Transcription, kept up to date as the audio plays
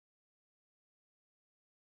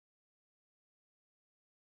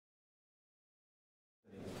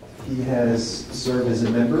He has served as a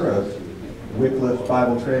member of Wycliffe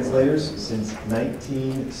Bible Translators since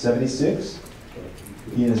 1976.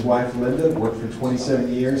 He and his wife Linda worked for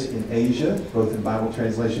 27 years in Asia, both in Bible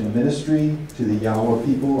translation ministry to the Yawa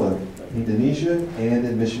people of Indonesia and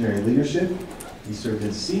in missionary leadership. He served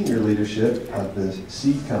in senior leadership of the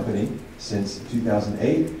Seed Company since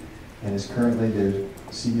 2008 and is currently the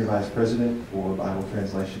Senior Vice President for Bible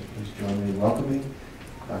Translation. Please join me in welcoming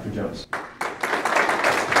Dr. Jones.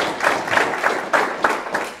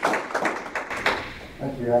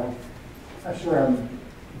 Thank you, Adam. I'm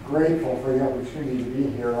grateful for the opportunity to be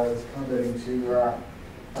here. I was commenting to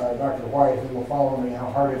Dr. White, who will follow me, how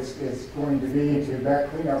hard it's going to be to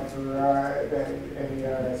clean up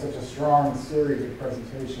for such a strong series of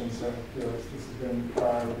presentations. This has been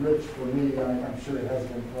rich for me, and I'm sure it has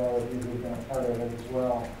been for all of you who have been a part of it as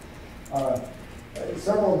well.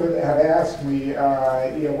 Several have asked me,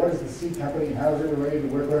 what is the Seed Company and how is it related to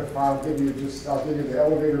Wycliffe? I'll give you the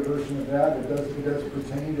elevator version of that. It does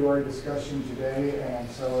pertain to our discussion today, and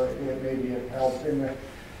so it may be of help. The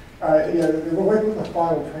Wycliffe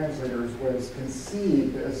Bible Translators was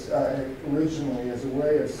conceived as originally as a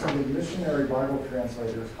way of sending missionary Bible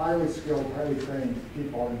translators, highly skilled, highly trained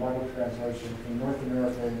people in Bible translation from North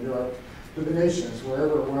America and Europe, to the nations,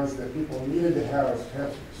 wherever it was that people needed to have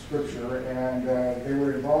Scripture, and they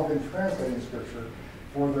were involved in translating Scripture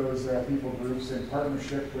for those people groups in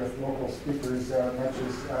partnership with local speakers, much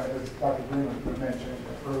as Dr. Bruno mentioned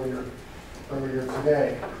earlier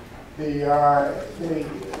today. The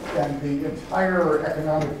entire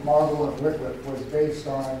economic model of Wycliffe was based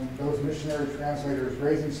on those missionary translators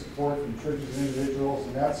raising support from churches and individuals,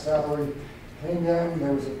 and that salary came in.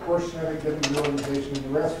 There was a portion of it given to the organization, and the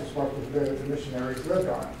rest was what the missionaries lived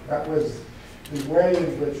on. That was the way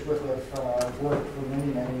in which Wycliffe worked for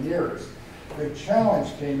many, many years. The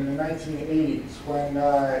challenge came in the 1980s when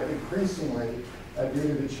increasingly, due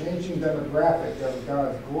to the changing demographic of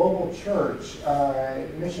God's global church,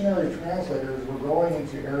 missionary translators were going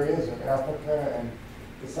into areas of Africa and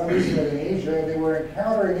to some extent in Asia. They were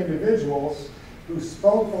encountering individuals who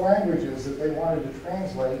spoke the languages that they wanted to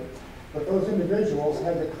translate, but those individuals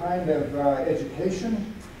had the kind of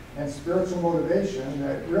education and spiritual motivation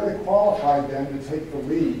that really qualified them to take the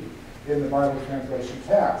lead in the Bible translation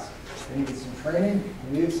task. They needed some training,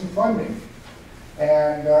 they needed some funding.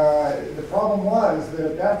 And the problem was that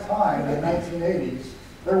at that time, in the 1980s,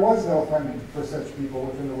 there was no funding for such people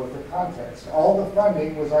within the Wycliffe context. All the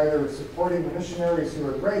funding was either supporting the missionaries who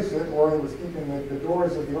had raised it, or it was keeping the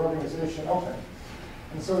doors of the organization open.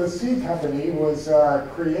 And so the Seed Company was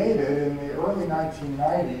created in the early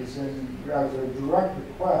 1990s and as a direct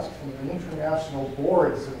request from the international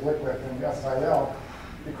boards of Wycliffe and SIL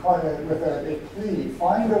with a plea,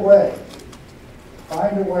 find a way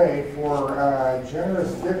for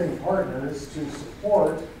generous giving partners to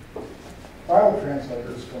support Bible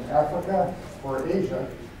translators from Africa or Asia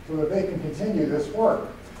so that they can continue this work.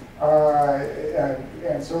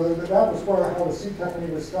 And so that was how the Seed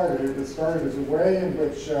Company was started. It started as a way in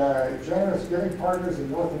which generous giving partners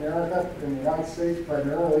in North America, in the United States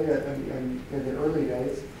primarily in the early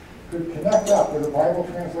days, could connect up with a Bible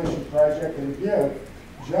translation project and give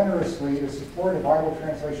generously to support a Bible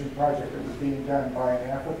translation project that was being done by an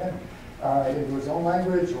African into his own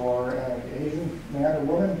language, or an Asian man or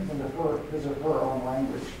woman into his or her own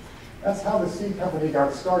language. That's how the Seed Company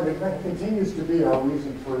got started, and that continues to be our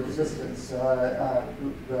reason for existence,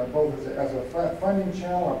 both as a funding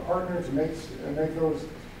channel, a partner to make those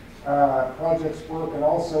projects work, and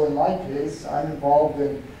also in my case, I'm involved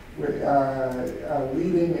in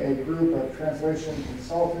leading a group of translation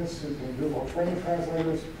consultants who can Google train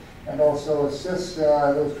translators and also assist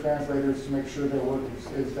those translators to make sure their work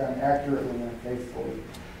is done accurately and faithfully.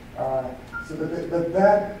 So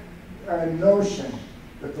that notion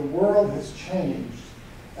that the world has changed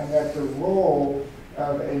and that the role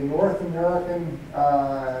of a North American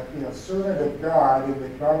servant of God in the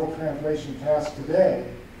Bible translation task today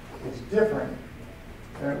is different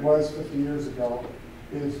than it was 50 years ago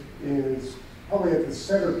is probably at the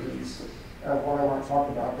centerpiece of what I want to talk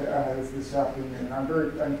about this afternoon.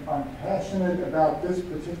 I'm passionate about this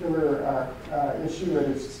particular issue that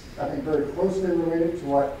is, I think, very closely related to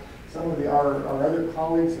what some of our other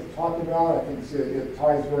colleagues have talked about. I think it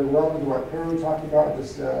ties very well into what Perry talked about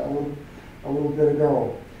just a little bit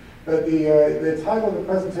ago. But the title of the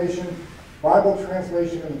presentation, Bible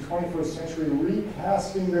Translation in the 21st Century,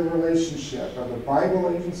 Recasting the Relationship of the Bible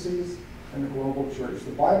Agencies and the Global Church.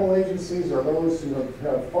 The Bible agencies are those who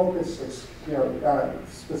have focused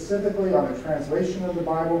specifically on the translation of the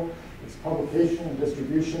Bible, its publication and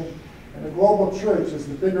distribution, And the global church is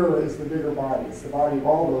the bigger body. It's the body of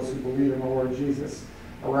all those who believe in the Lord Jesus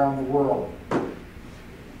around the world.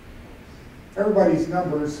 Everybody's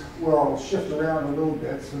numbers will shift around a little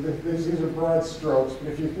bit, so these are broad strokes. But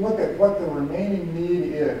if you look at what the remaining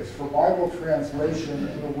need is for Bible translation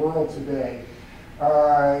in the world today,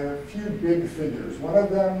 a few big figures. One of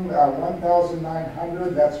them,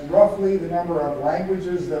 1,900, that's roughly the number of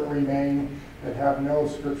languages that remain that have no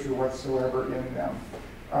scripture whatsoever in them.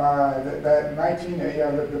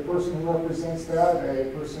 The person who represents that,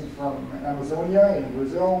 a person from Amazonia in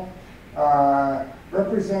Brazil,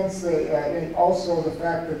 represents also the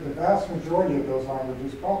fact that the vast majority of those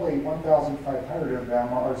languages, probably 1,500 of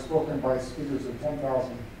them, are spoken by speakers of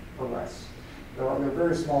 10,000 or less. They're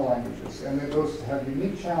very small languages, and those have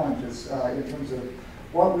unique challenges in terms of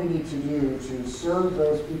what we need to do to serve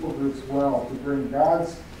those people groups well, to bring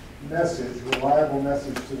God's message, reliable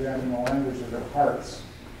message to them in the language of their hearts.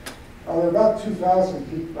 There are about 2,000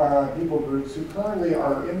 people groups who currently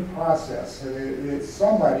are in process.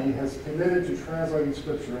 Somebody has committed to translating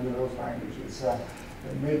Scripture into those languages.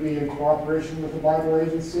 It may be in cooperation with a Bible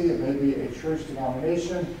agency, it may be a church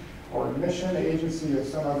denomination, or a mission agency of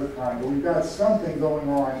some other kind. But we've got something going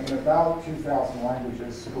on in about 2,000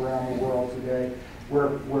 languages around the world today where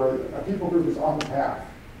a people group is on the path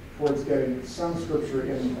towards getting some Scripture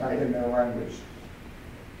in their language.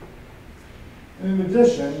 In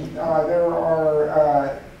addition, there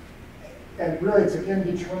are, and really it's an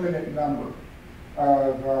indeterminate number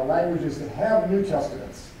of languages that have New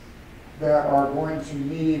Testaments that are going to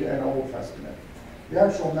need an Old Testament. The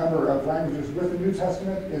actual number of languages with the New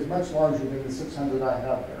Testament is much larger than the 600 I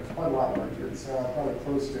have there. It's quite a lot larger. It's probably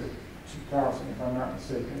close to 2,000 if I'm not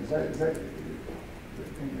mistaken. Is that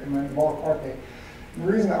in the ballpark? Okay. The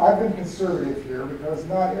reason I've been conservative here, because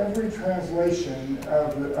not every translation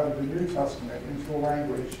of the New Testament into a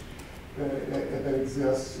language that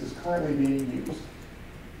exists is currently being used.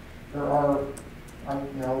 There are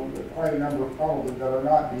quite a number probably that are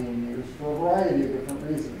not being used for a variety of different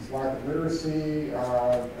reasons. Lack of literacy,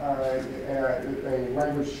 a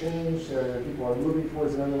language change, people are moving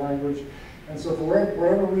towards another language. And so for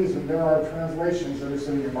whatever reason, there are translations that are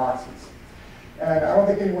sitting in boxes. And I don't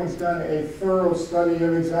think anyone's done a thorough study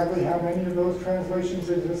of exactly how many of those translations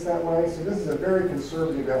exist that way. So this is a very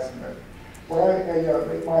conservative estimate. Well,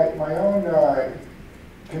 my own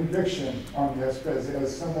conviction on this,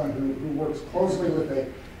 as someone who works closely with a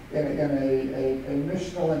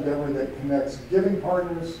missional endeavor that connects giving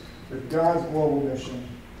partners with God's global mission,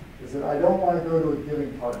 is that I don't want to go to a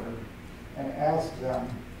giving partner and ask them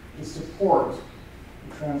to support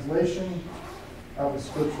the translation of the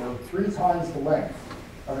Scripture 3 times the length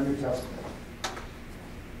of the New Testament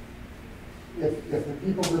if the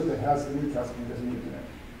people group that has the New Testament isn't using it.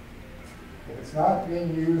 If it's not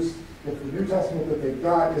being used, if the New Testament that they've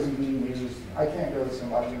got isn't being used, I can't go to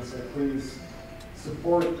somebody and say, please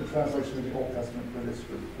support the translation of the Old Testament for this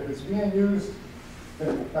group. If it's being used,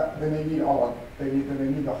 then they need all of it. Then they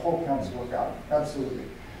need the whole counsel of God. Absolutely.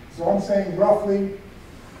 So I'm saying roughly,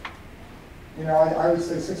 I would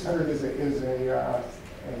say 600 is a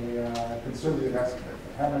conservative estimate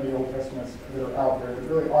of how many Old Testaments that are out there that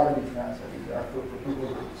really ought to be translated for people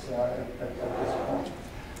groups at this point.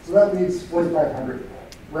 So that leaves 4,500.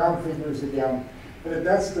 Round figures again, but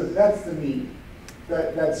that's the need.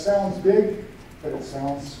 That sounds big, but it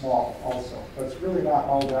sounds small also. That's really not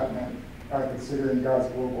all that many, considering God's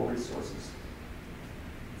global resources.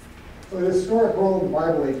 So the historic role of the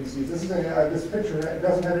Bible agencies. This picture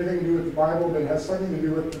doesn't have anything to do with the Bible, but it has something to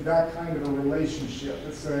do with that kind of a relationship.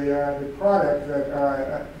 It's the product that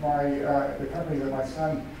the company that my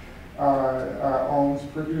son owns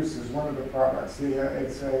produces, one of the products.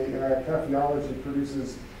 Caffeology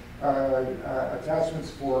produces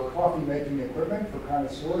attachments for coffee making equipment for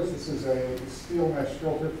connoisseurs. This is a steel mesh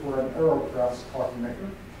filter for an AeroPress coffee maker.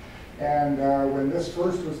 And when this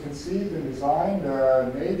first was conceived and designed,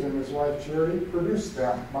 Nate and his wife Charity produced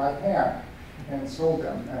them by hand and sold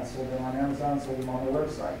them. And sold them on Amazon, sold them on their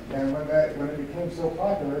website. And when it became so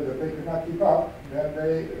popular that they could not keep up, then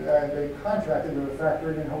they contracted with a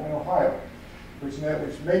factory in Ohio, which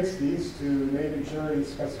makes these to Nate and Charity's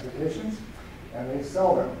specifications, and they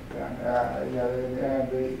sell them. And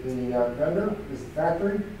the vendor is the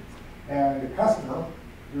factory, and the customer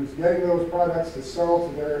who's getting those products to sell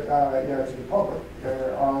to to the public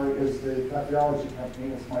is the Caffeology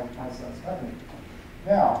company. It's my son's company.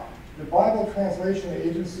 Now, the Bible translation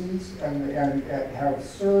agencies have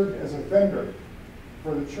served as a vendor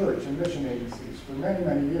for the church and mission agencies for many,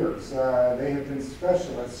 many years. They have been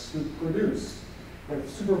specialists who have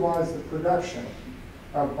supervised the production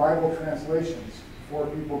of Bible translations 4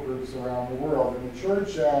 people groups around the world. And the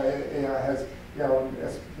church has,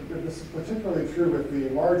 this is particularly true with the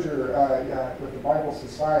larger, with the Bible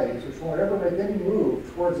societies, which won't ever make any move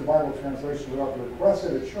towards a Bible translation without the request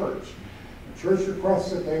of the church. The church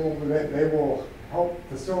requests it, they will help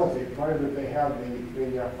facilitate, provided that they have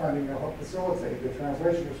the funding to help facilitate the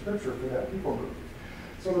translation of Scripture for that people group.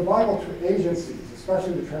 So the Bible agencies,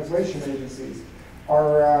 especially the translation agencies,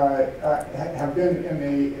 have been in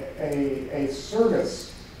a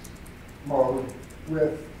service mode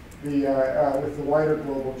with the wider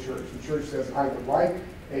global church. The church says, I would like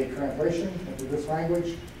a translation into this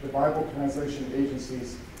language. The Bible translation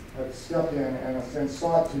agencies have stepped in and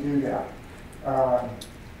sought to do that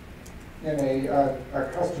in a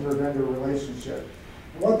customer-vendor relationship.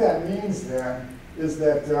 And what that means then is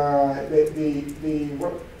that the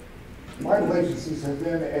Bible agencies have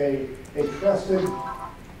been a trusted,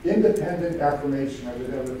 independent affirmation of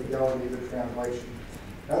the fidelity of the translation.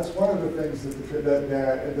 That's one of the things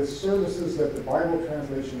that the services that the Bible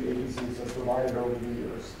translation agencies have provided over the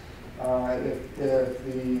years.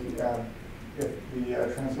 If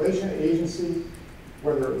the translation agency,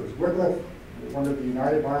 whether it was Wycliffe, one of the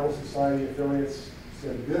United Bible Society affiliates,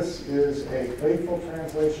 said this is a faithful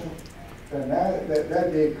translation, then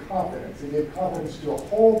that gave confidence. It gave confidence to a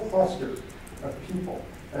whole cluster of people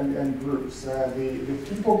and groups. The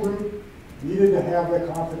people group needed to have the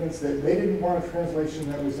confidence that they didn't want a translation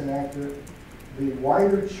that was inaccurate. The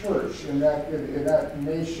wider church in that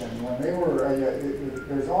nation, when they were,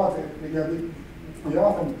 there's often, we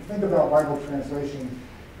often think about Bible translation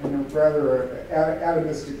in a rather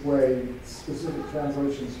atomistic way, specific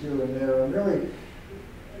translations here and there, and really,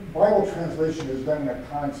 Bible translation is done in a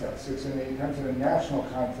context. It comes in a national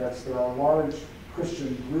context. There are large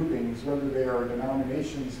Christian groupings, whether they are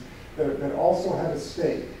denominations, that also have a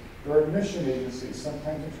stake. There are mission agencies,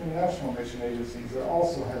 sometimes international mission agencies, that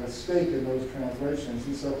also have a stake in those translations.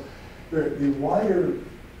 And so the wider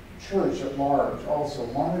church at large also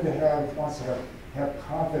wants to have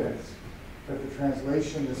confidence that the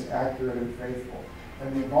translation is accurate and faithful.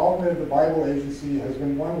 And the involvement of the Bible agency has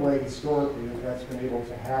been one way historically that that's been able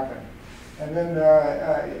to happen. And then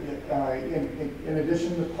in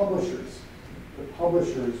addition, the publishers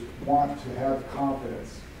want to have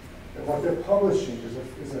confidence that what they're publishing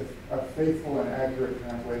is a faithful and accurate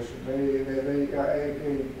translation.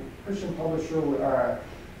 A Christian publisher,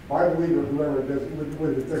 Bible leader, whoever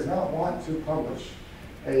does not want to publish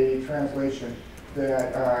a translation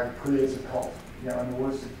that creates a cult, in the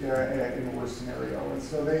worst scenario. And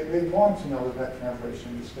so they want to know that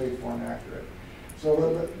translation is faithful and accurate.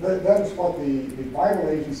 So that is what the Bible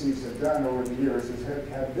agencies have done over the years, is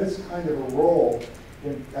have this kind of a role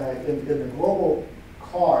in the global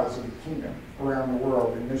cause of the kingdom around the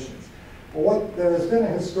world in missions. Well, there has been a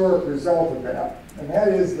historic result of that, and that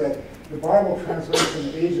is that the Bible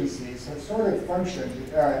translation agencies have sort of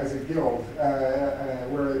functioned as a guild,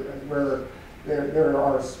 where there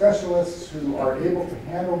are specialists who are able to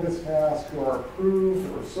handle this task, who are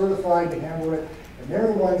approved or certified to handle it, and they're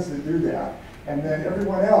the ones that do that. And then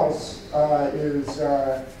everyone else is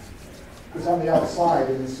on the outside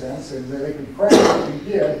in a sense, and they can pray and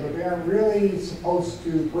give, but they aren't really supposed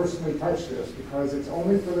to personally touch this because it's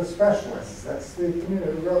only for the specialists. That's the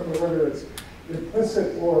community, whether it's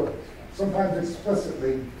implicit or sometimes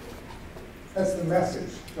explicitly. That's the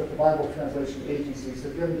message that the Bible translation agencies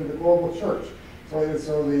have given to the global church. So it's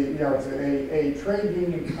a trade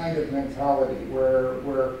union kind of mentality where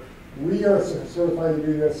we are certified to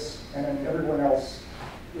do this, and everyone else,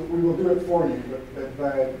 we will do it for you,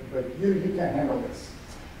 but you can't handle this.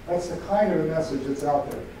 That's the kind of a message that's out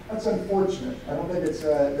there. That's unfortunate. I don't think that's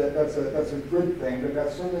a good thing, but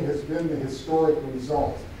that certainly has been the historic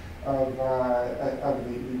result of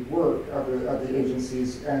the work of the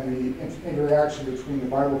agencies and the interaction between the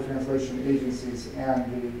Bible translation agencies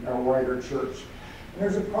and the wider church. And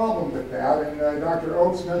there's a problem with that, and Dr.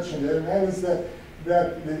 Oates mentioned it, and that is that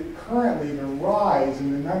currently the rise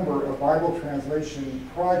in the number of Bible translation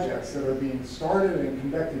projects that are being started and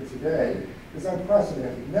conducted today is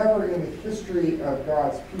unprecedented. Never in the history of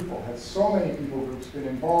God's people have so many people groups been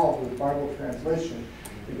involved with Bible translation.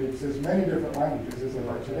 It's as many different languages as there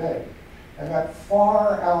are today. And that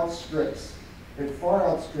far outstrips the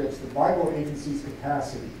Bible agency's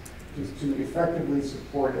capacity to effectively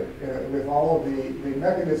support it with all of the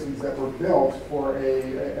mechanisms that were built for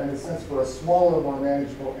in a sense, for a smaller, more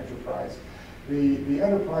manageable enterprise. The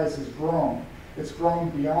enterprise has grown. It's grown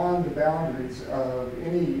beyond the boundaries of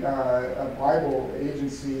any Bible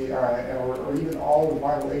agency or even all of the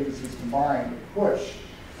Bible agencies combined. The push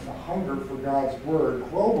and the hunger for God's Word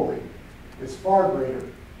globally is far greater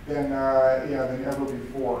than ever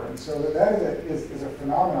before. And so that is a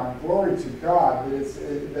phenomenon. Glory to God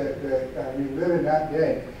that we live in that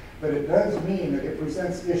day. But it does mean that it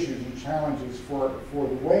presents issues and challenges for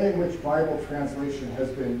the way in which Bible translation has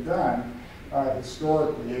been done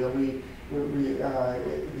historically.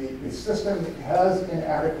 The system has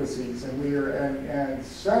inadequacies, and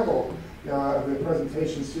several of the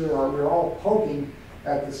presentations here we're all poking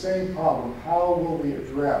at the same problem. How will we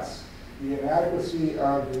address the inadequacy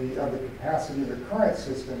of the capacity of the current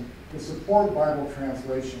system to support Bible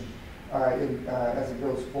translation as it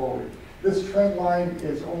goes forward? This trend line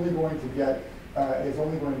is only going to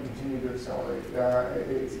continue to accelerate.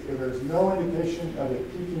 There's no indication of it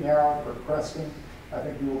peaking out or cresting. I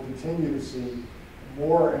think we will continue to see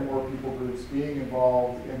more and more people groups being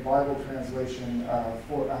involved in Bible translation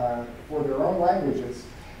for their own languages,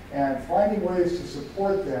 and finding ways to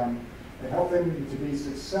support them and help them to be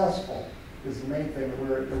successful is the main thing that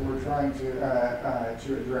we're trying to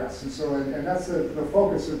address. And so, and that's the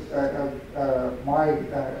focus of my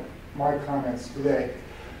comments today.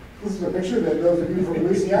 This is a picture that those of you from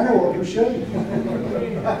Louisiana will appreciate.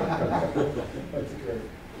 That's great.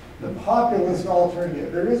 The populist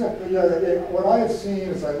alternative. There is what I have seen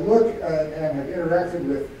as I look and have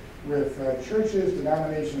interacted with churches,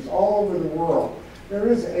 denominations all over the world, there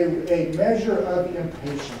is a measure of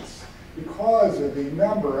impatience because of the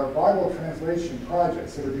number of Bible translation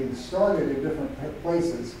projects that are being started in different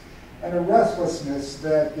places, and a restlessness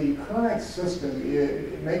that the current system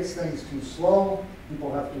it makes things too slow.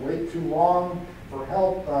 People have to wait too long for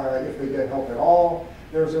help, if they get help at all.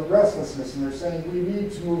 There's a restlessness, and they're saying we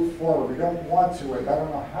need to move forward. We don't want to wait. I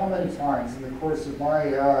don't know how many times in the course of my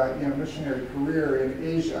missionary career in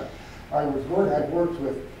Asia, I've worked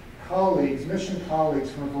with colleagues, mission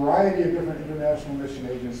colleagues from a variety of different international mission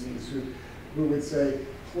agencies who would say,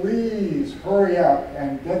 please hurry up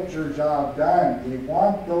and get your job done. We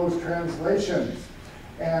want those translations.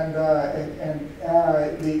 And I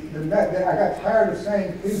got tired of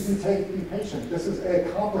saying, please be patient. This is a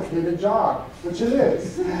complicated job, which it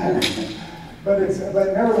is. but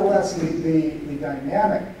nevertheless, the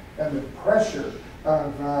dynamic and the pressure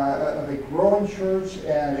of a growing church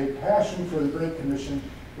and a passion for the Great Commission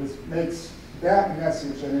makes that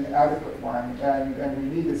message an inadequate one. And we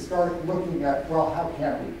need to start looking at, well, how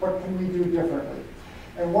can we? What can we do differently?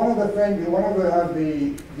 And one of the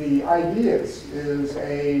ideas is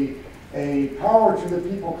a power to the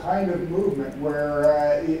people kind of movement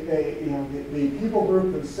where the people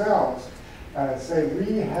group themselves say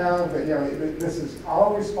we have this is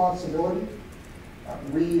our responsibility.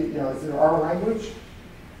 It's in our language.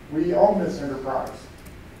 We own this enterprise,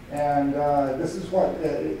 and this is what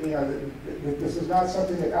this is not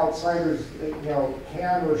something that outsiders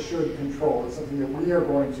can or should control. It's something that we are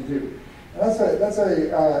going to do. And that's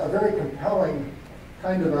a very compelling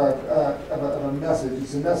kind of a message.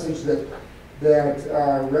 It's a message that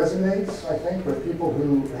resonates, I think, with people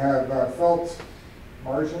who have felt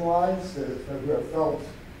marginalized, who have felt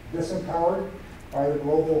disempowered by the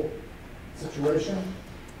global situation.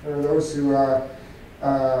 There are those who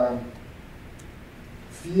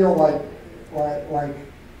feel like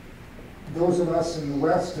those of us in the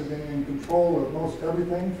West have been in control of most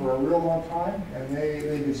everything for a real long time, and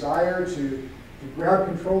they desire to grab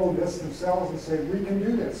control of this themselves and say, we can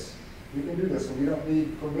do this. We can do this, and we don't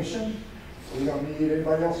need permission. We don't need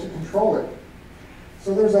anybody else to control it.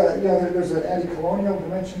 So there's an anti-colonial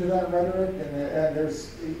dimension to that rhetoric, and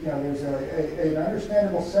there's an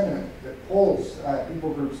understandable sentiment that pulls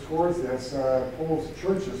people groups towards this, pulls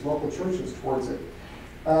churches, local churches towards it.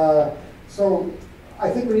 So I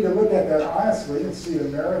think we need to look at that honestly and see the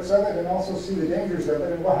merits of it and also see the dangers of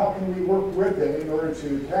it, and well, how can we work with it in order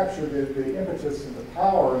to capture the impetus and the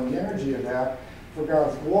power and the energy of that for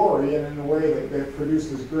God's glory and in a way that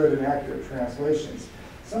produces good and accurate translations.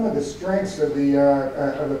 Some of the strengths of the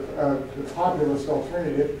populist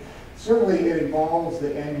alternative, certainly it involves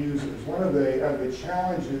the end users. One of the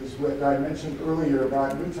challenges that I mentioned earlier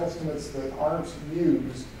about New Testaments that aren't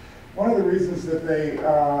used, one of the reasons that they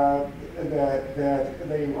are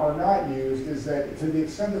not used is that to the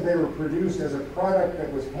extent that they were produced as a product that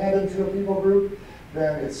was handed to a people group,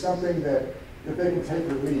 then it's something that they can take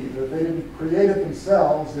or leave. If they didn't create it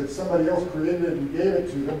themselves, if somebody else created it and gave it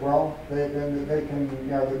to them, well, then they can,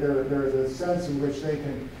 there's a sense in which they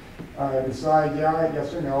can decide,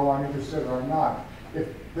 yes or no, I'm interested or I'm not.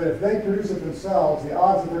 But if they produce it themselves, the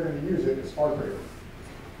odds that they're going to use it is far greater.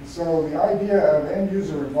 And so the idea of end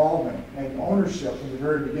user involvement and ownership from the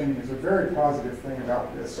very beginning is a very positive thing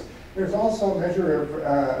about this. There's also a measure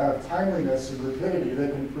of timeliness and rapidity. They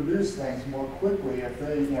can produce things more quickly if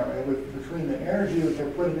they, between the energy that they're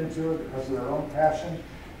putting into it because of their own passion.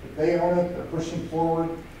 If they own it, they're pushing forward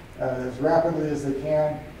as rapidly as they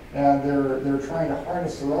can, and they're trying to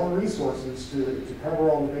harness their own resources to cover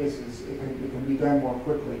all the bases. It can be done more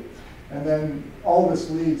quickly. And then all this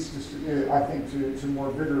leads to, I think, to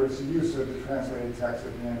more vigorous use of the translated text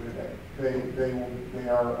at the end of the day. They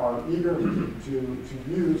are eager to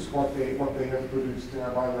use what they have produced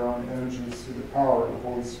by their own energies through the power of the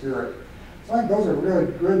Holy Spirit. So I think those are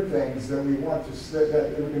really good things that we want to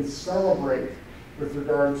that we can celebrate with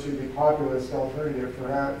regard to the populist alternative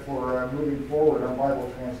for moving forward on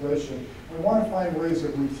Bible translation. We want to find ways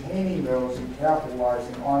of retaining those and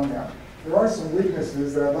capitalizing on them. There are some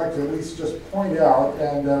weaknesses that I'd like to at least just point out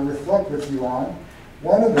and reflect with you on.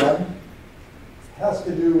 One of them has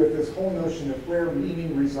to do with this whole notion of where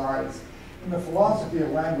meaning resides. In the philosophy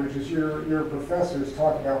of language, as your professors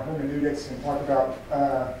talk about hermeneutics and talk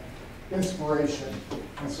about inspiration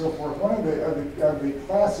and so forth, one of the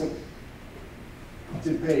classic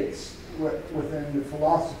debates within the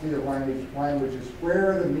philosophy of language is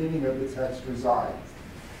where the meaning of the text resides.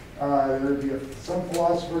 Some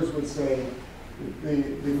philosophers would say the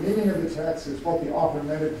meaning of the text is what the author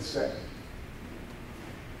meant it to say.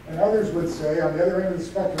 And others would say, on the other end of the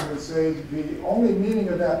spectrum, would say the only meaning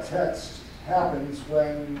of that text happens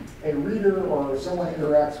when a reader or someone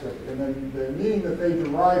interacts with it, and then the meaning that they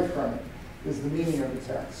derive from it is the meaning of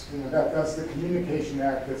the text. That's the communication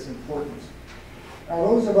act that's important. Now,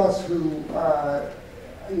 those of us who,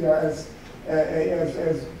 as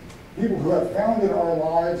people who have founded our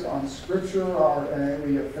lives on Scripture, and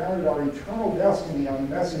we have founded our eternal destiny on the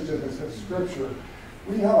message of Scripture,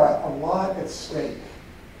 we have a lot at stake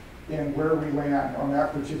in where we land on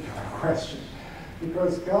that particular question.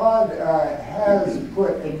 Because God has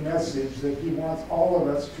put a message that He wants all of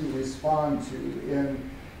us to respond to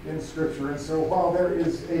in Scripture. And so while there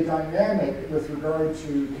is a dynamic with regard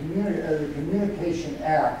to the communication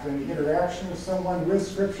act and the interaction of someone with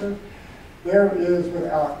Scripture, there is,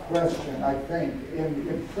 without question, I think,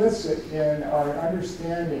 implicit in our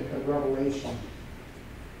understanding of Revelation,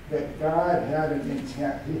 that God had an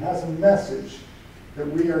intent. He has a message that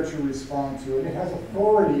we are to respond to, and it has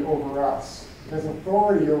authority over us. It has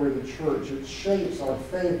authority over the church. It shapes our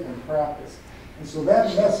faith and practice. And so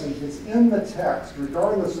that message is in the text,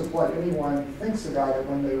 regardless of what anyone thinks about it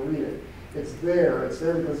when they read it. It's there. It's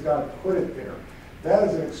there because God put it there. That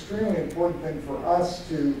is an extremely important thing for us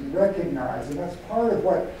to recognize, and that's part of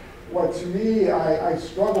what to me I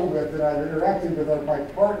struggled with, and I've interacted with my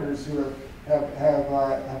partners who have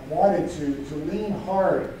wanted to lean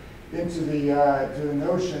hard into to the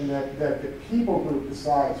notion that the people group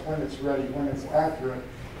decides when it's ready, when it's accurate.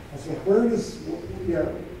 I say, do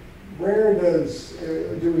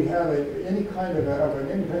we have any kind of an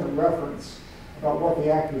independent reference about what the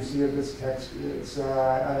accuracy of this text is,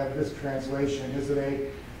 this translation? Is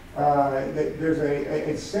it there's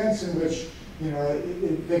a sense in which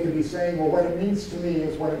they could be saying, well, what it means to me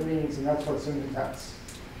is what it means, and that's what's in the text,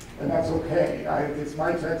 and that's okay. It's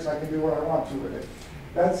my text; I can do what I want to with it.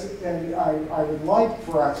 And I would like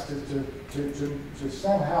for us to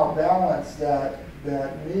somehow balance that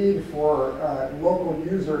need for local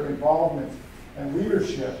user involvement and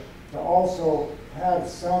leadership, to also have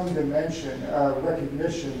some dimension of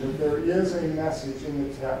recognition that there is a message in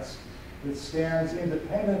the text that stands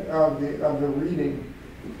independent of the reading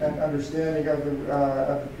and understanding of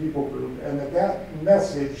the people group, and that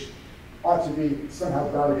message ought to be somehow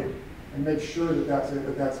guarded and make sure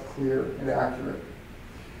that that's clear and accurate.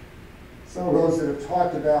 Some of those that have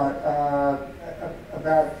talked about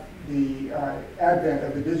the advent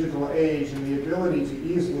of the digital age and the ability to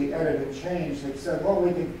easily edit and change, they've said, well,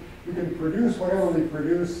 we can produce whatever we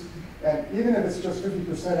produce, and even if it's just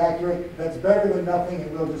 50% accurate, that's better than nothing,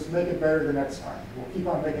 and we'll just make it better the next time. We'll keep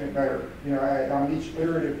on making it better, on each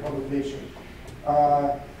iterative publication.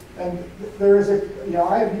 And there is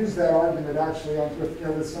I have used that argument actually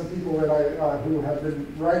with some people who have been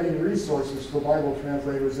writing resources for Bible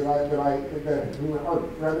translators who are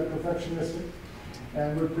rather perfectionistic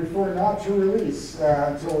and would prefer not to release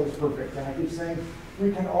until it's perfect. And I keep saying,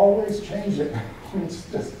 we can always change it.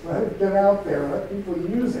 Just let it get out there, let people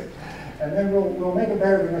use it, and then we'll make it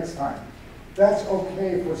better the next time. That's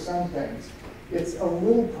okay for some things. It's a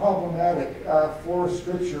little problematic for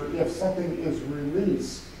Scripture if something is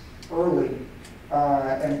released early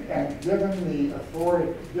and given the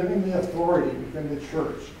authority within the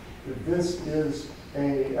church that this is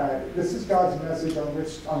God's message on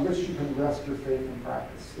which you can rest your faith and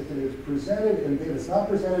practice. If it is presented, and if it's not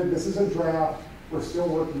presented, this is a draft. We're still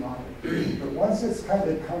working on it. But once it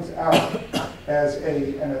comes out as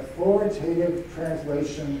an authoritative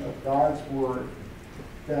translation of God's Word,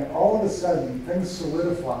 then all of a sudden things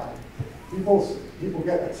solidify. People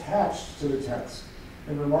get attached to the text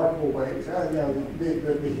in remarkable ways. The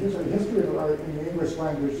history of in the English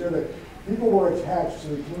language show that people were attached to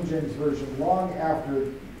the King James Version long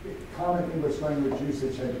after common English language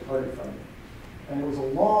usage had departed from it. And it was a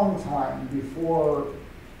long time before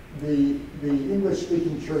the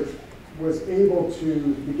English-speaking church was able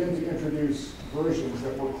to begin to introduce versions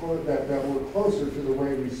that were closer to the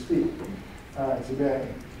way we speak today.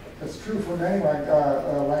 That's true for many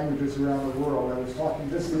languages around the world. I was talking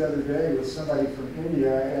just the other day with somebody from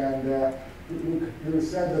India, and who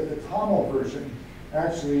said that the Tamil version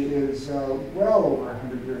actually is well over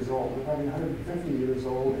 100 years old, probably 150 years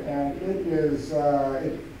old, and it is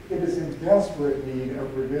in desperate need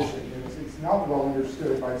of revision. It's not well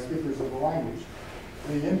understood by speakers of the language.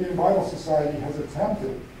 The Indian Bible Society has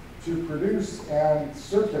attempted to produce and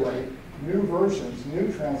circulate new versions,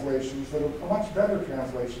 new translations that are much better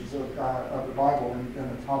translations of the Bible in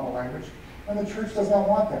the Tamil language, and the church does not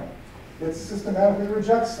want them. It systematically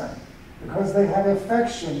rejects them because they have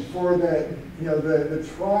affection for the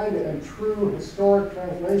tried and true historic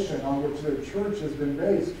translation on which the church has been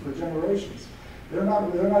based for generations. They're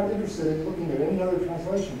not interested in looking at any other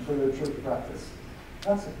translation for their church practice.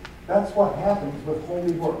 That's what happens with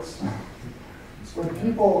holy books. When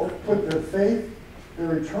people put their faith,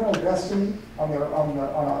 their eternal destiny on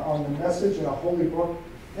the message in a holy book,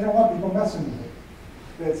 they don't want people messing with it.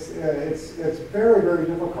 It's very, very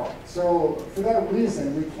difficult. So for that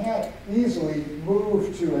reason, we can't easily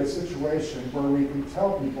move to a situation where we can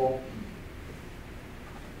tell people,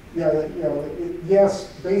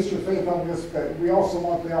 yes, base your faith on this, but we also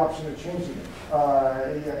want the option of changing it.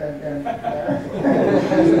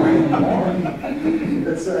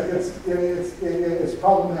 It's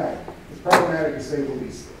problematic. It's problematic to say the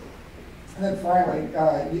least. And then finally,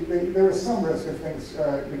 there is some risk of things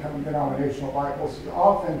becoming denominational Bibles.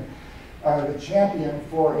 Often, the champion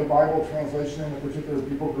for a Bible translation in a particular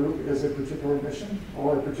people group is a particular mission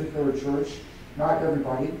or a particular church. Not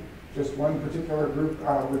everybody, just one particular group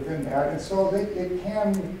within that. And so it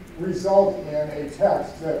can result in a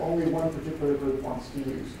text that only one particular group wants to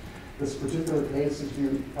use. This particular case, as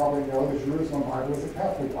you probably know, the Jerusalem Bible is a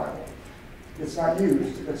Catholic Bible. It's not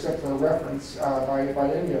used, except for a reference, by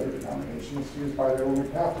any other denomination. It's used by the Roman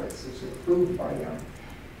Catholics. It's approved by them.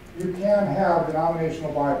 You can have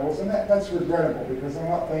denominational Bibles, and that's regrettable, because in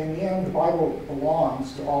the end, the Bible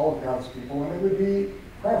belongs to all of God's people, and it would be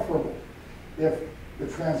preferable if the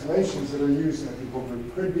translations that are used in a people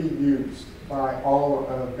group could be used by all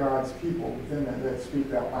of God's people within that speak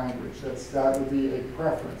that language. That would be a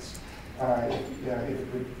preference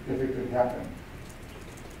if it could happen.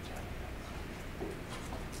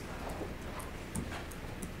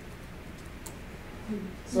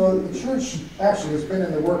 So the church actually has been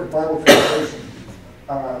in the work of Bible translation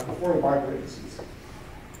before the Bible agencies,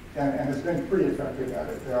 and has been pretty effective at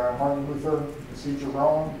it. Martin Luther, C.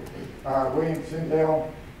 Jerome, William Tyndale,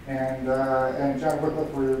 and John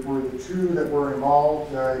Wycliffe were the two that were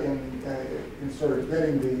involved in sort of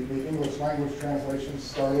getting the English language translations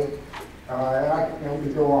started. And we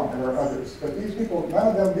could go on. There are others, but these people, none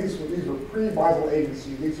of them. These were pre-Bible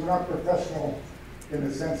agencies. These were not professional in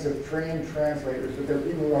the sense of trained translators, but they're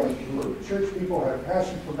people who were church people, had a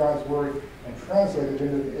passion for God's word, and translated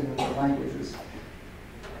into the languages.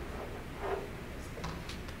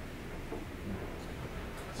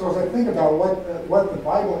 So as I think about what the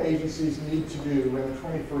Bible agencies need to do in the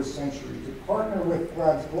 21st century to partner with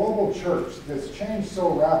God's global church that's changed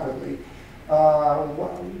so rapidly,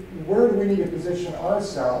 where do we need to position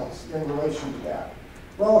ourselves in relation to that?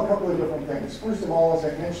 Well, a couple of different things. First of all, as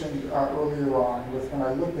I mentioned earlier on, when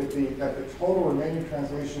I looked at the total remaining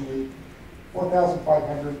translation need,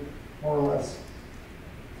 4,500 more or less.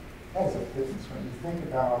 That is a pittance when you think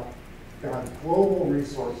about God's global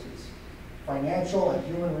resources, financial and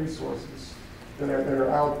human resources that are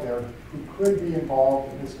out there who could be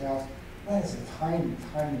involved in this task. That is a tiny,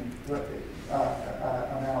 tiny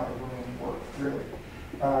amount of room and work, really.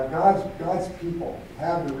 God's people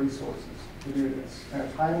have the resources to do this in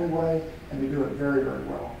a timely way, and they do it very, very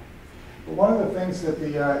well. But one of the things that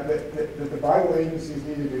the Bible agencies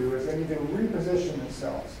need to do is they need to reposition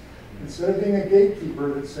themselves. Instead of being a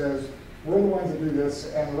gatekeeper that says, we're the ones that do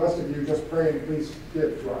this, and the rest of you just pray and please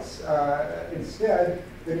give to us. Instead,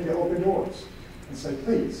 they need to open doors and say,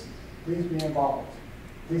 please be involved.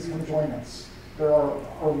 Please come join us. There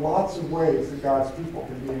are lots of ways that God's people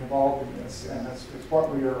can be involved in this, and it's what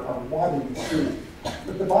we are wanting to see.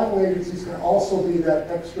 But the Bible agencies can also be that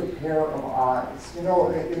extra pair of eyes. You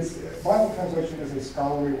know, Bible translation is a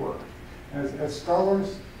scholarly work. As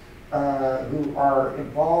scholars who are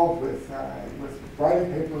involved with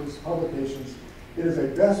writing papers, publications, it is a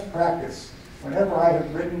best practice. Whenever I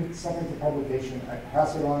have written something for publication, I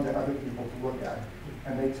pass it on to other people to look at,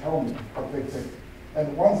 and they tell me what they think. And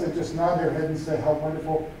the ones that just nod their head and say how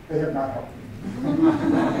wonderful, they have not helped me.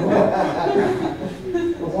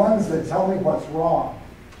 The ones that tell me what's wrong,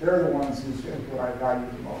 they're the ones whose input I value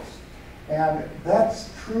the most. And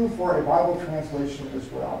that's true for a Bible translation as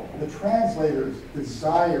well. The translators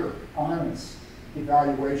desire honest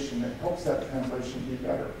evaluation that helps that translation be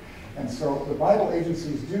better. And so the Bible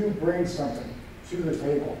agencies do bring something to the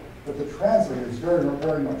table that the translators very,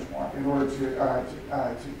 very much want in order to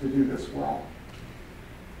do this well.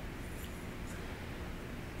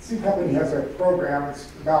 C Company has a program, it's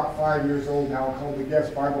about 5 years old now, called the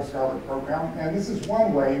Guest Bible Scholar Program. And this is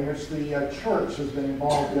one way in which the church has been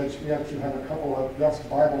involved. We actually have a couple of guest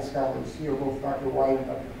Bible scholars here, both Dr. White and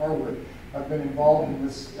Dr. Harwood, have been involved in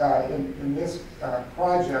this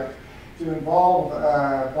project to involve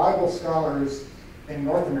Bible scholars in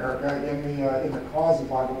North America in the cause of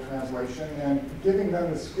Bible translation and giving them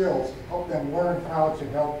the skills to help them learn how to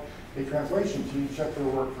help a translation team check their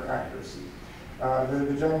work for accuracy.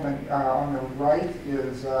 The gentleman on the right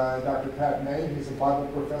is Dr. Pat May. He's a Bible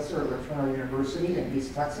professor at Turner University in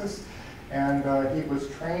East Texas. And he was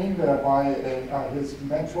trained by his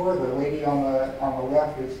mentor. The lady on the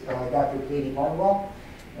left is Dr. Katie Barnwell.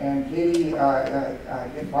 And Katie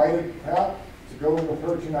invited Pat to go with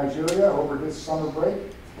her to Nigeria over his summer break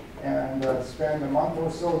and spend a month or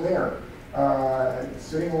so there,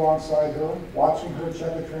 sitting alongside her, watching her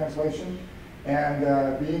check the translation, and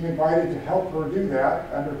being invited to help her do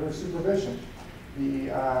that under her supervision. He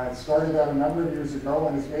started that a number of years ago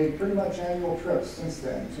and has made pretty much annual trips since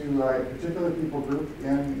then to a particular people group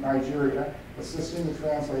in Nigeria, assisting the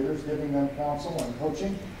translators, giving them counsel and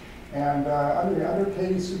coaching. And under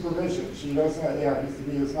Katie's supervision, she doesn't,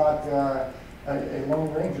 he is not a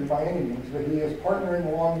lone ranger by any means, but he is partnering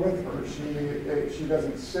along with her. She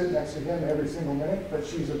doesn't sit next to him every single minute, but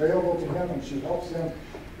she's available to him and she helps him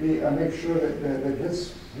make sure that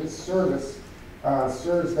his service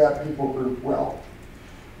serves that people group well.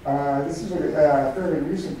 This is a fairly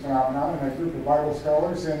recent phenomenon in a group of Bible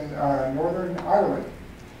scholars in Northern Ireland.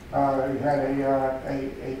 We had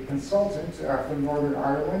a consultant from Northern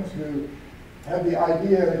Ireland who had the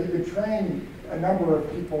idea that he could train a number of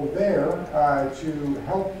people there to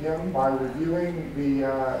help him by reviewing the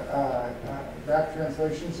back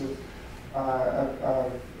translations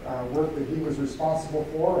of work that he was responsible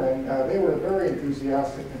for, and they were very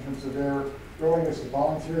enthusiastic in terms of their willingness to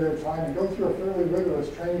volunteer their time and go through a fairly rigorous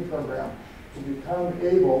training program to become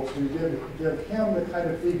able to give him the kind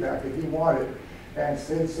of feedback that he wanted and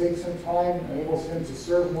save some time, enables him to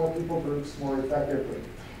serve more people groups more effectively.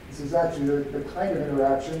 This is actually the kind of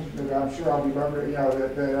interaction that I'm sure I'll be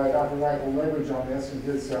that Dr. White will leverage on this in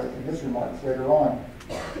his remarks later on.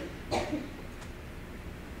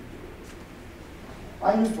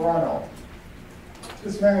 Toronto.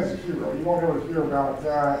 This man is a hero. You won't ever hear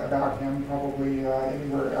about him probably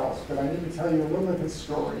anywhere else, but I need to tell you a little of his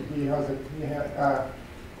story. He had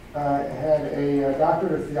a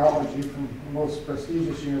doctorate of theology from the most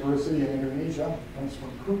prestigious university in Indonesia. Comes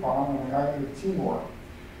from Kupang on the island of Timor.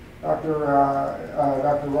 Dr.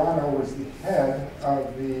 Rano was the head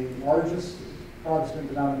of the largest Protestant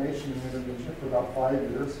denomination in Indonesia for about 5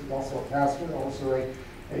 years. He's also a pastor, also a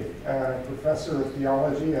professor of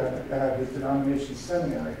theology at his denomination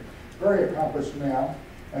seminary. Very accomplished man.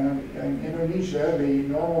 And in Indonesia, the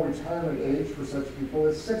normal retirement age for such people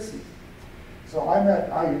is 60. So I met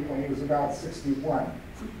Ayub when he was about 61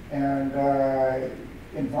 and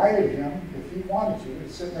invited him, if he wanted to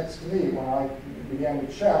sit next to me when I began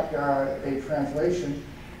to check a translation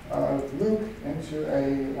of Luke into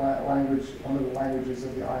a language, one of the languages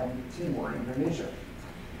of the island of Timor, Indonesia.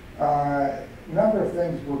 A number of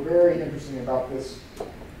things were very interesting about this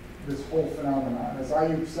whole phenomenon. As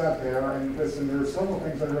Ayub sat there and listened, there were several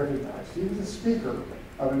things I recognized. He was a speaker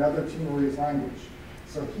of another Timorese language.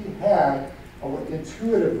 So he had,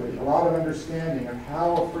 intuitively, a lot of understanding of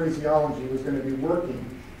how phraseology was going to be working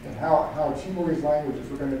and how Timorese languages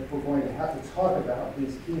were going to have to talk about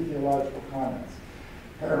these key theological comments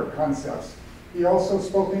or concepts. He also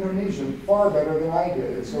spoke Indonesian far better than I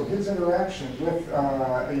did, and so his interaction with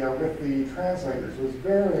the translators was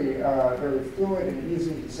very fluid and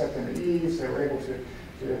easy. He set them at ease. They were able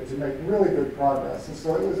to make really good progress, and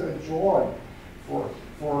so it was a joy for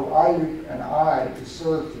Ayub and I to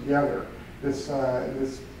serve together this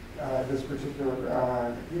this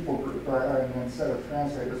particular people group and set of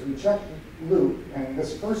translators. We checked Luke, and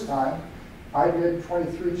this first time I did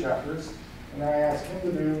 23 chapters, and I asked him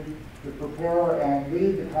to prepare and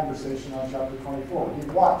lead the conversation on chapter 24. He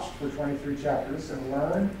watched for 23 chapters and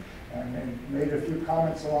learned and made a few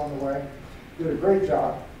comments along the way. Did a great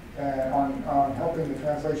job on helping the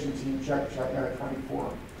translation team check 24.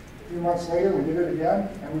 A few months later, we did it again,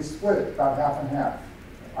 and we split it about half and half.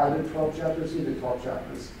 I did 12 chapters, he did 12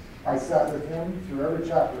 chapters. I sat with him through every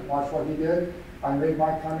chapter, watched what he did. I made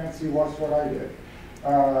my comments, he watched what I did.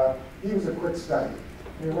 He was a quick study.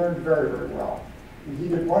 He learned very, very well. He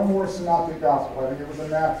did one more synoptic gospel. I think it was in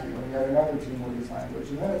Matthew, and he had another team with his language.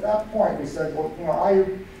 And then at that point, we said, well,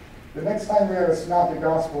 the next time we have a synoptic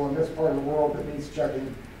gospel in this part of the world that needs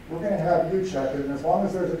checking, we're going to have you check it. And as long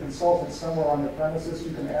as there's a consultant somewhere on the premises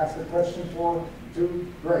you can ask a question for, do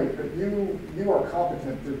great. But you are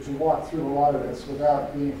competent to walk through a lot of this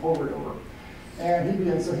without being hovered over. And he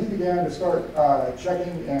began to start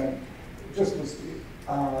checking, and just was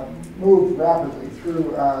moved rapidly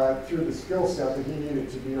through the skill set that he needed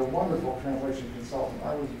to be a wonderful translation consultant.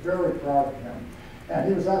 I was very proud of him. And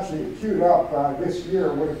he was actually queued up this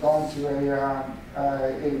year, would have gone to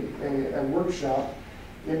a workshop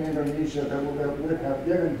in Indonesia that would have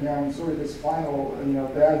given him sort of this final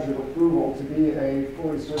badge of approval to be a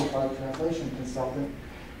fully certified translation consultant.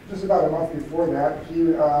 Just about a month before that, he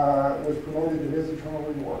was promoted to his eternal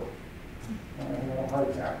reward. He had a heart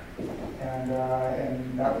attack,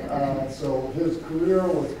 so his career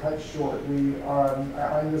was cut short.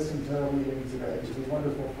 I miss him terribly today. He's a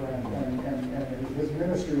wonderful friend, and his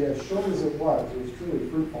ministry, as short as it was truly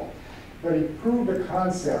fruitful. But he proved a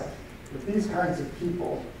concept that these kinds of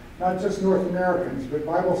people, not just North Americans, but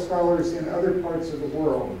Bible scholars in other parts of the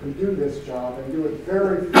world, can do this job and do it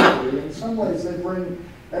very freely. In some ways, they bring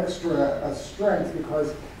extra strength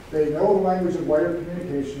because they know the language of wider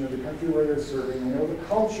communication of the country where they're serving. They know the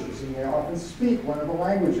cultures, and they often speak one of the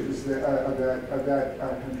languages of that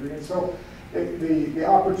country. And so the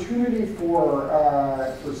opportunity for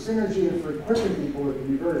synergy and for equipping people that can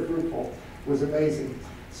be very fruitful was amazing.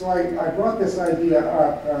 So I brought this idea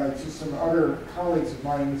up to some other colleagues of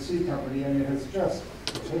mine in the C Company, and it has just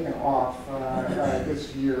taken off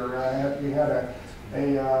this year. We had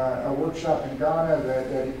a workshop in Ghana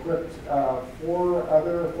that equipped 4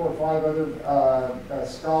 or 5 other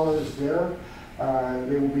scholars there.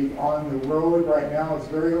 They will be on the road right now. It's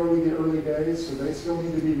very early days, so they still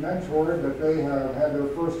need to be mentored, but they have had their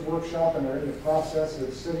first workshop and are in the process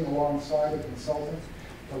of sitting alongside a consultant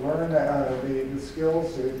to learn the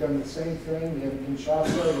skills. They've done the same thing in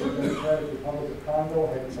Kinshasa, the Democratic Republic of Congo,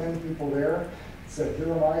 had 10 people there, said,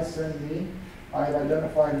 here am I, send me. I had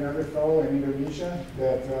identified another fellow in Indonesia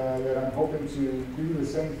that I'm hoping to do the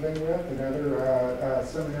same thing with, another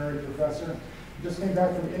seminary professor. Just came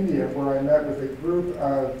back from India, where I met with a group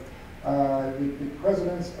of the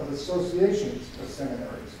presidents of associations of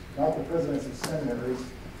seminaries, not the presidents of seminaries,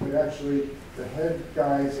 but actually the head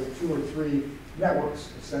guys of 2 or 3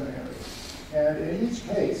 networks of seminaries. And in each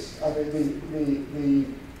case, the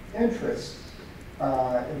interest,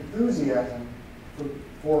 enthusiasm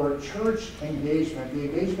for church engagement, the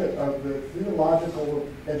engagement of the theological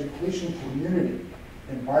education community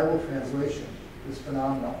in Bible translation is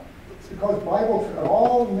phenomenal. It's because of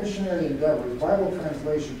all missionary endeavors, Bible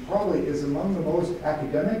translation probably is among the most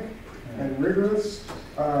academic and rigorous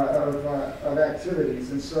of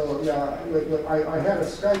activities. And so, yeah, I had a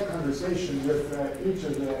Skype conversation with each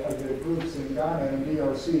of the groups in Ghana and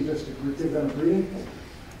DRC just to give them a greeting.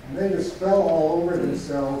 And they just fell all over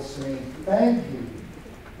themselves saying, thank you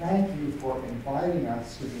for inviting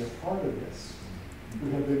us to be a part of this.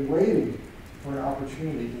 We have been waiting for an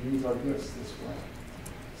opportunity to use our gifts this way.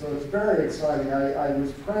 So it's very exciting. I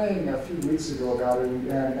was praying a few weeks ago about it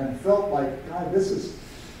and felt like, God, this is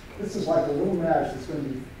like a little match that's going to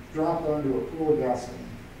be dropped onto a pool of gasoline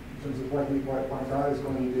in terms of what God is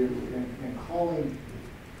going to do in calling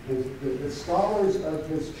the scholars of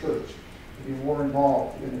his church to be more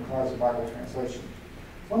involved in the cause of Bible translation.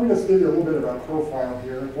 So let me just give you a little bit of a profile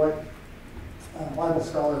here of what a Bible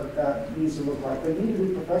scholar needs to look like. They need to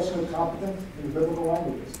be professionally competent in the biblical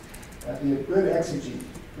languages, be a good exegete,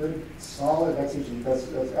 good, solid exegete. That's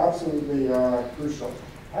absolutely crucial.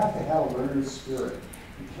 Have to have a learner's spirit.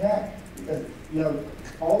 You can't,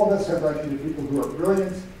 all of us have run into people who are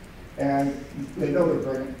brilliant, and they know they're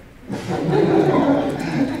brilliant.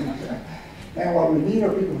 And what we need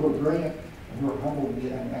are people who are brilliant and who are humble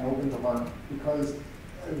and open to learn, because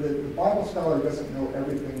the Bible scholar doesn't know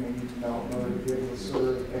everything they need to know in order to be able to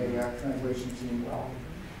serve a translation team well.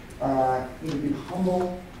 You need to be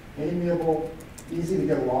humble, amiable, easy to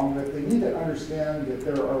get along with. They need to understand that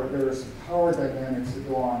there are some power dynamics that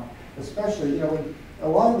go on, especially, a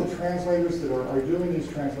lot of the translators that are doing these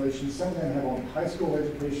translations, some of them have only high school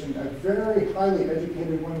education. A very highly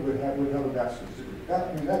educated one would have a bachelor's degree.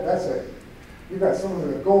 You've got some of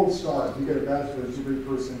the gold stars. You get a bachelor's degree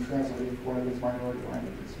person translating for one of these minority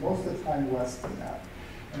languages. Most of the time, less than that.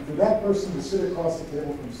 And for that person to sit across the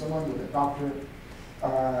table from someone with a doctorate,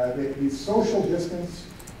 the social distance,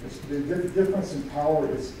 the difference in power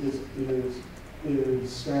is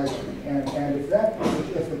staggering. And if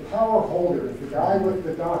the power holder, if the guy with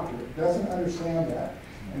the doctorate doesn't understand that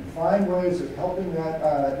and find ways of helping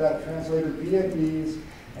that translator be at ease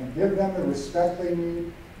and give them the respect they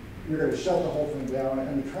need, you're going to shut the whole thing down,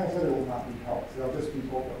 and the translator will not be helped. They'll just be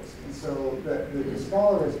bulldozed. And so the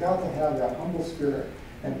scholar has got to have that humble spirit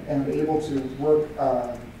and be able to work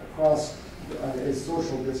across a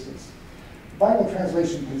social distance. Bible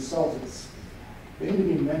translation consultants, they need to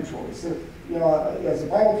be mentored. So, as a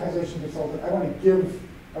Bible translation consultant, I want to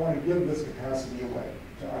give this capacity away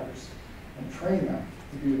to others and train them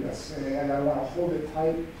to do this. And I want to hold it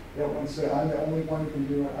tight. I don't want to say, I'm the only one who can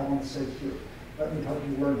do it. I want to say, here, let me help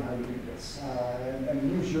you learn how to do this.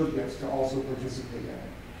 And use your gifts to also participate in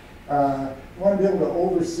it. I want to be able to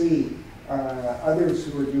oversee others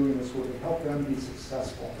who are doing this work and help them be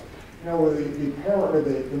successful. The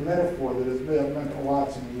metaphor that has meant a lot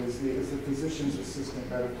to me is the physician's assistant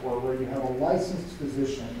metaphor, where you have a licensed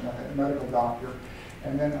physician, a medical doctor,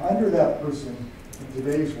 and then under that person, in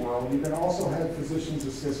today's world, you can also have physician's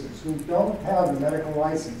assistants who don't have a medical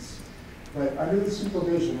license, but under the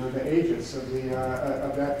supervision or the aegis of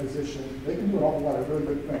that physician, they can do an awful lot of really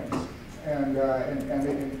good things, and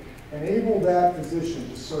they can enable that physician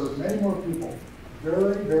to serve many more people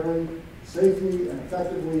very, very safely and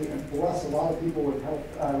effectively, and bless a lot of people with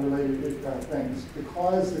health-related things,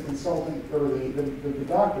 because the consultant or the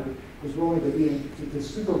doctor is willing to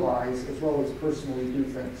supervise as well as personally do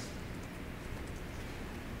things.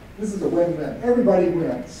 This is a win-win. Everybody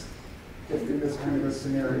wins if in this kind of a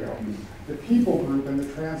scenario. The people group and the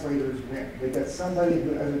translators win. They get somebody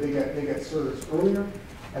who they get service earlier,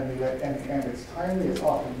 and it's timely. It's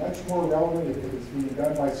often much more relevant if it is being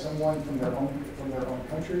done by someone from their own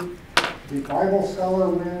country. The Bible scholar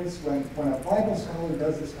wins. When a Bible scholar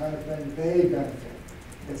does this kind of thing, they benefit.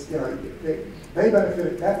 They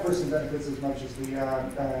benefit. That person benefits as much as there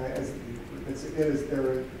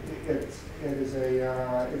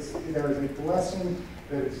is a blessing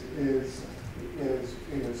that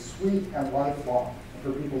is sweet and lifelong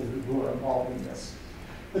for people who are involved in this.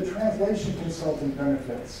 The translation consultant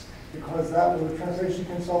benefits, because the translation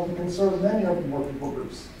consultant can serve many of more people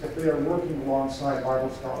groups if they are working alongside Bible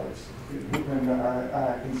scholars who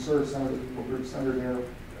can serve some of the people groups under their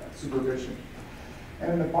supervision.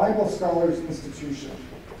 And the Bible Scholars Institution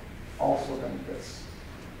also benefits.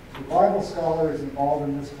 The Bible scholar is involved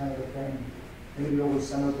in this kind of a thing, maybe over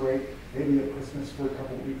summer break, maybe at Christmas for a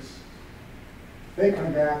couple of weeks. They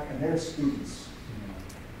come back and their students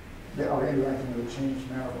that are interacting with a changed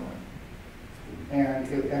Maryland. And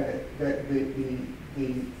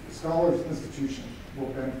the Scholars Institution will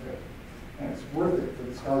benefit. And it's worth it for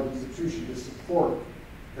the Scholars Institution to support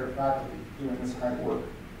their faculty doing this kind of work.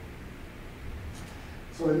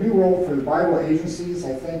 So the new role for the Bible agencies,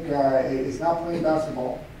 I think, is not playing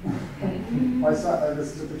basketball. My son,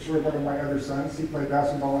 this is a picture of one of my other sons. He played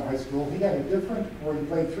basketball in high school. He had he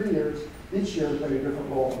played 3 years. Each year he played a different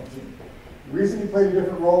role on the team. The reason he played a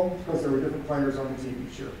different role is because there were different players on the team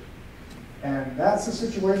each year. And that's the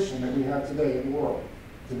situation that we have today in the world.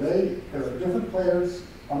 Today, there are different players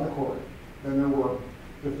on the court than there were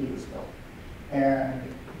 50 years ago. And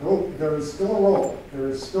there is still a role. There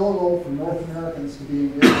is still a role for North Americans to be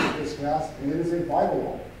engaged in this task, and it is a vital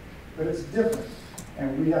role. But it's different.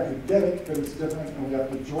 And we have to get it that it's different, and we have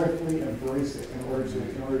to joyfully embrace it in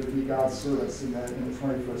order to be God's servants in the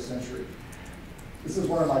 21st century. This is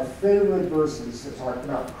one of my favorite verses that talk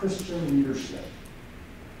about Christian leadership.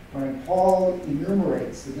 When Paul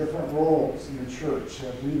enumerates the different roles in the church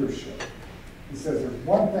of leadership, he says there's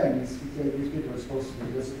one thing these people are supposed to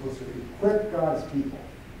do. They're supposed to equip God's people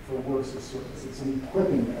for works of service. It's an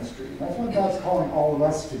equipping ministry. And that's what God's calling all of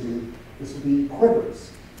us to do, is to be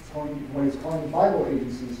equippers. What he's calling Bible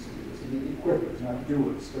agencies to do is to be equippers, not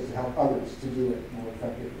doers, but to help others to do it more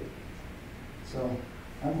effectively. So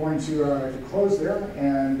I'm going to close there,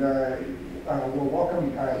 and we'll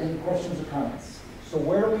welcome any questions or comments. So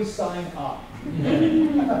where do we sign up?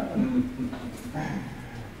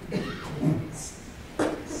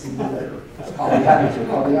 See you later. I'll be happy to.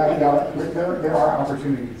 There are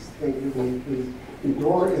opportunities. The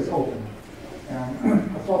door is open.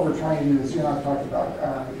 And I thought what we're trying to do is, I've talked about,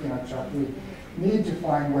 Chuck, we need to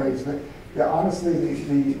find ways, but yeah, honestly,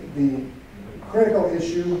 the critical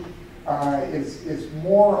issue is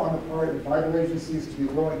more on the part of Bible agencies to be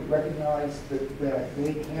willing to recognize that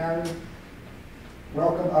they can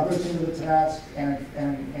welcome others into the task and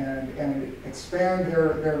expand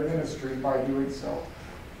their ministry by doing so.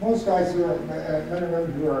 Most guys who are, men and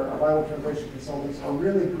women who are Bible translation consultants are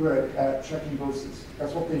really good at checking verses.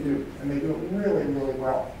 That's what they do, and they do it really, really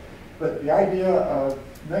well. But the idea of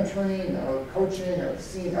mentoring, of coaching, of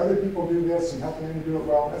seeing other people do this and helping them to do it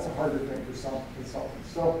well, that's a harder thing for some consultants.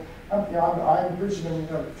 So I'm preaching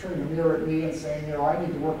them, turning the mirror at me and saying, I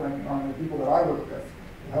need to work on the people that I work with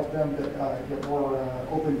to help them get more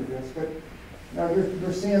open to this. But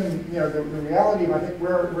you're seeing, the reality of, I think,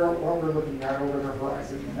 what we're looking at over the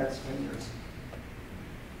horizon in the next 10 years.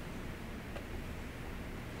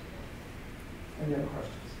 Any other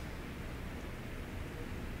questions?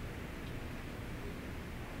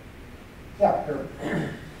 Yeah, sure.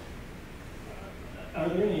 Are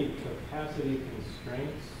there any capacity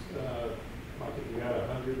constraints? Like if you got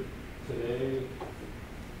 100 today,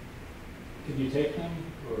 could you take them?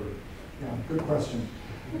 Or yeah, good question.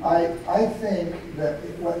 I think that,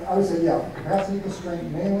 I would say, yeah, capacity constraint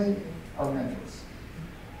mainly are mentors.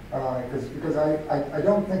 Because I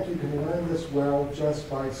don't think you can learn this well just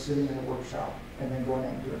by sitting in a workshop and then going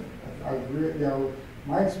out and doing it.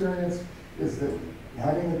 My experience is that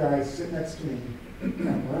having the guy sit next to me,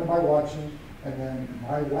 learn by watching, and then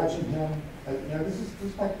by watching him, this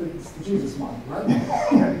is like the Jesus model, right?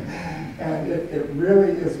 and it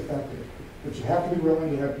really is effective. But you have to be willing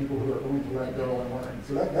to have people who are willing to let go and learn.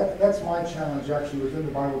 So that's my challenge actually within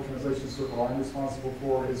the Bible translation circle I'm responsible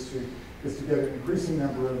for, is to get an increasing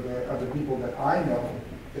number of the people that I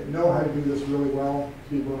know how to do this really well,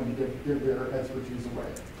 to be willing to give their expertise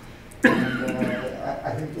away. And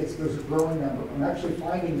I think there's a growing number. I'm actually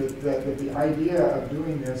finding that the idea of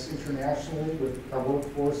doing this internationally with our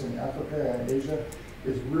workforce in Africa and Asia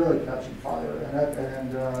is really catching fire,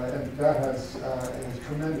 and that has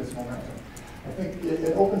tremendous momentum. I think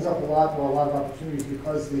it opens up a lot of opportunities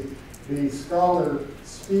because the scholar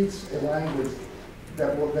speaks a language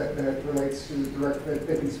that relates to that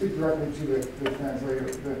they can speak directly to the translator.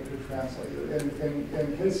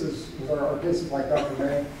 In cases, our cases like Dr.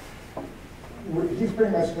 May, he's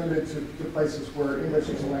pretty much limited to places where English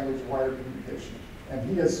is a language of wider communication, and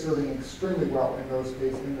he is serving extremely well in those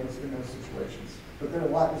cases, in those situations. But there's a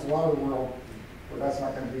lot of the world where that's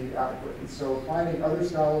not going to be adequate. And so finding other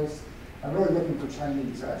scholars, I'm really looking for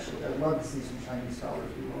Chinese, actually. I'd love to see some Chinese scholars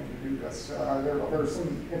be willing to do this. There are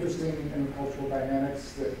some interesting intercultural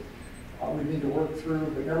dynamics that we need to work through,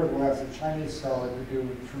 but nevertheless, a Chinese scholar could do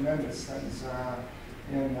tremendous things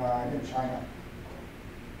in China.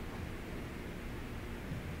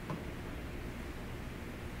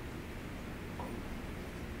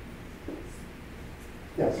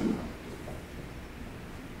 Yes.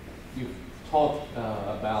 You've talked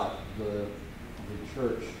about the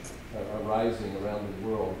church arising around the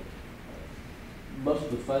world. Most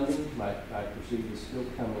of the funding, I perceive, is still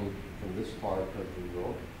coming from this part of the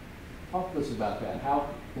world. Talk to us about that. How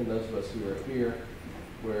can those of us who are here,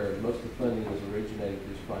 where most of the funding is originating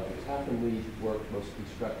through these projects, how can we work most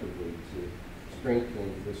constructively to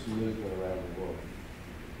strengthen this movement around the world?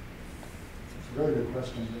 It's a really good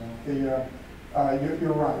question.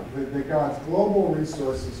 You're right. The God's global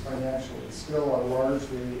resources financially still are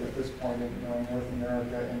largely at this point in North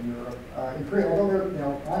America and Europe.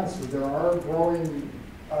 Although honestly, there are growing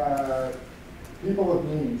people of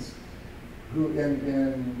means who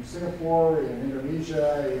in Singapore, in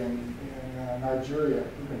Indonesia, in Nigeria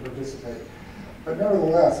who can participate. But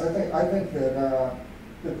nevertheless, I think that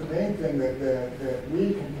the main thing that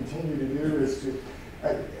we can continue to do is to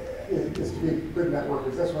be good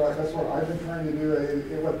networkers. That's what I've been trying to do.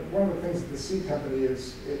 One of the things that the Seed Company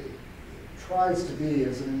tries to be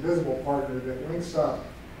is an invisible partner that links up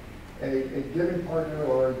a giving partner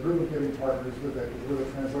or a group of giving partners with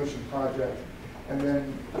a translation project, and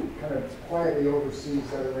then kind of quietly oversees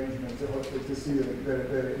that arrangement to see that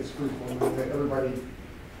it is fruitful and that everybody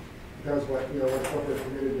does what they're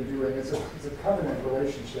committed to doing. It's a covenant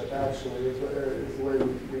relationship, actually, is the way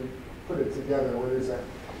we put it together, where there's a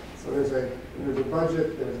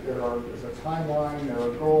budget, there's a timeline, there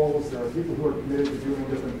are goals, there are people who are committed to doing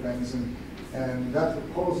different things, and that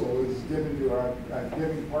proposal is given to a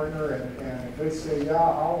giving partner, and if they say,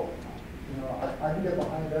 yeah, I can get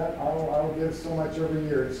behind that, I'll give so much every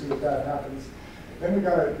year to see if that happens. Then we've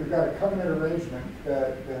got a covenant arrangement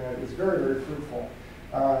that is very, very fruitful,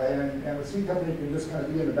 and the seed company can just kind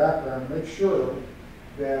of be in the background and make sure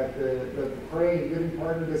that the praying and giving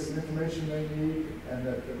partner gets the information they need, and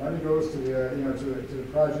that the money goes to the, you know, to the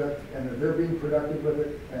project, and that they're being productive with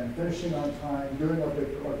it, and finishing on time, doing what they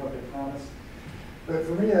promised. But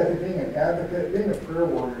for me, I think being an advocate, being a prayer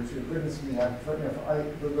warrior too, goodness me,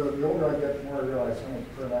 the older I get, the more I realize how much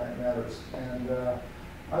prayer matters. And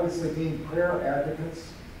I would say being prayer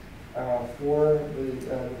advocates for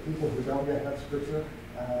the people who don't yet have Scripture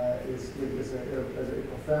is a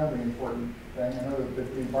profoundly important thing. I know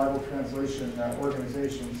that the Bible translation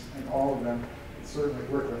organizations, and all of them, certainly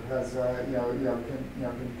Wycliffe has,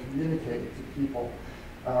 can communicate to people.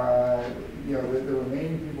 The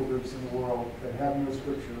remaining people groups in the world that have no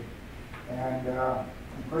Scripture, and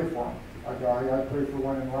pray for them. I pray for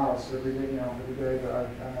one in Laos every day. Every day that I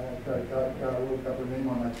look up her name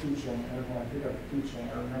on my teaching, and when I pick up the teaching,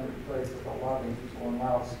 I remember to pray for the loving people in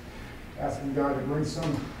Laos, asking God to bring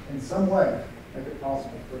in some way, make it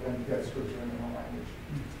possible for them to get Scripture in their own language.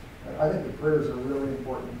 I think the prayers are really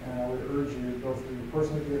important, and I would urge you both to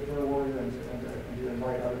personally be a prayer warrior and to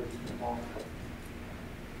invite others to be involved.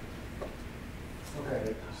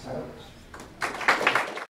 Okay.